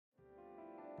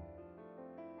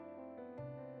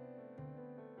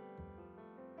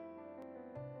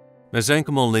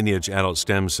Mesenchymal lineage adult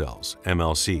stem cells,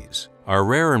 MLCs, are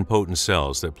rare and potent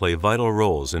cells that play vital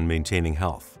roles in maintaining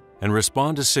health and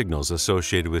respond to signals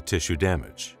associated with tissue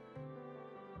damage.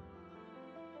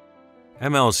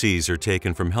 MLCs are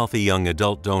taken from healthy young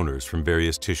adult donors from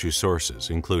various tissue sources,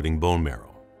 including bone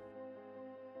marrow.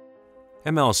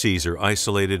 MLCs are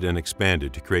isolated and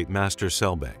expanded to create master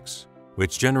cell banks,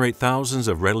 which generate thousands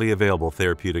of readily available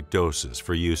therapeutic doses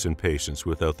for use in patients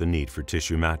without the need for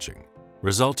tissue matching,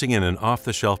 resulting in an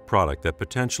off-the-shelf product that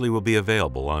potentially will be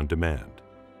available on demand.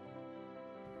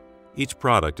 Each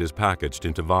product is packaged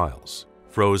into vials,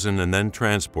 frozen and then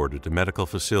transported to medical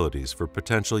facilities for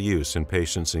potential use in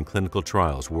patients in clinical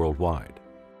trials worldwide.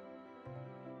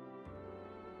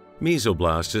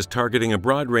 Mesoblast is targeting a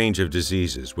broad range of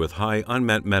diseases with high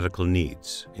unmet medical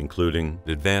needs, including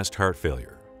advanced heart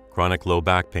failure, chronic low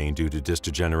back pain due to disc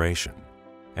degeneration,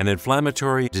 and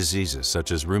inflammatory diseases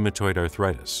such as rheumatoid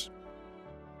arthritis.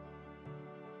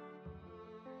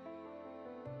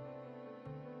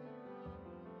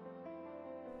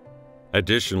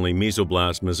 Additionally,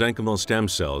 mesoblast mesenchymal stem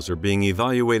cells are being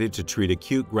evaluated to treat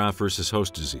acute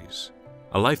graft-versus-host disease,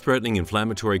 a life-threatening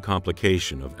inflammatory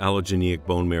complication of allogeneic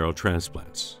bone marrow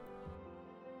transplants.